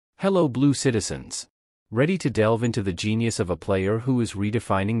Hello Blue Citizens. Ready to delve into the genius of a player who is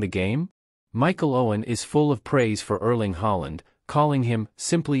redefining the game? Michael Owen is full of praise for Erling Haaland, calling him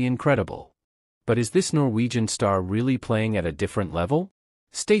simply incredible. But is this Norwegian star really playing at a different level?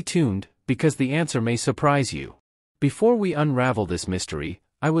 Stay tuned, because the answer may surprise you. Before we unravel this mystery,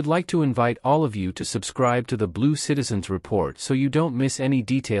 I would like to invite all of you to subscribe to the Blue Citizens Report so you don't miss any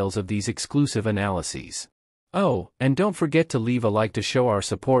details of these exclusive analyses. Oh, and don't forget to leave a like to show our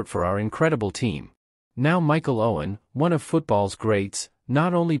support for our incredible team. Now Michael Owen, one of football's greats,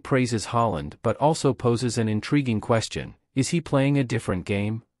 not only praises Haaland but also poses an intriguing question: is he playing a different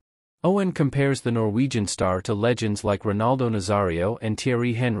game? Owen compares the Norwegian star to legends like Ronaldo Nazario and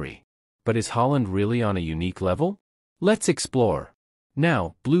Thierry Henry. But is Haaland really on a unique level? Let's explore.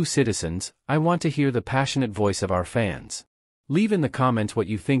 Now, Blue Citizens, I want to hear the passionate voice of our fans. Leave in the comments what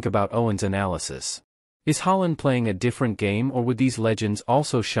you think about Owen's analysis. Is Haaland playing a different game, or would these legends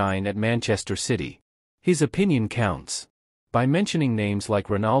also shine at Manchester City? His opinion counts. By mentioning names like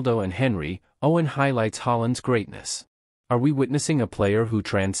Ronaldo and Henry, Owen highlights Haaland's greatness. Are we witnessing a player who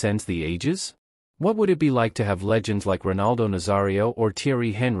transcends the ages? What would it be like to have legends like Ronaldo Nazario or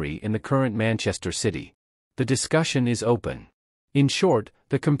Thierry Henry in the current Manchester City? The discussion is open. In short,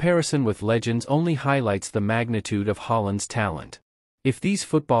 the comparison with legends only highlights the magnitude of Haaland's talent. If these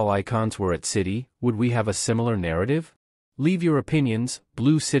football icons were at City, would we have a similar narrative? Leave your opinions,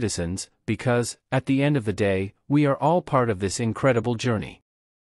 Blue Citizens, because, at the end of the day, we are all part of this incredible journey.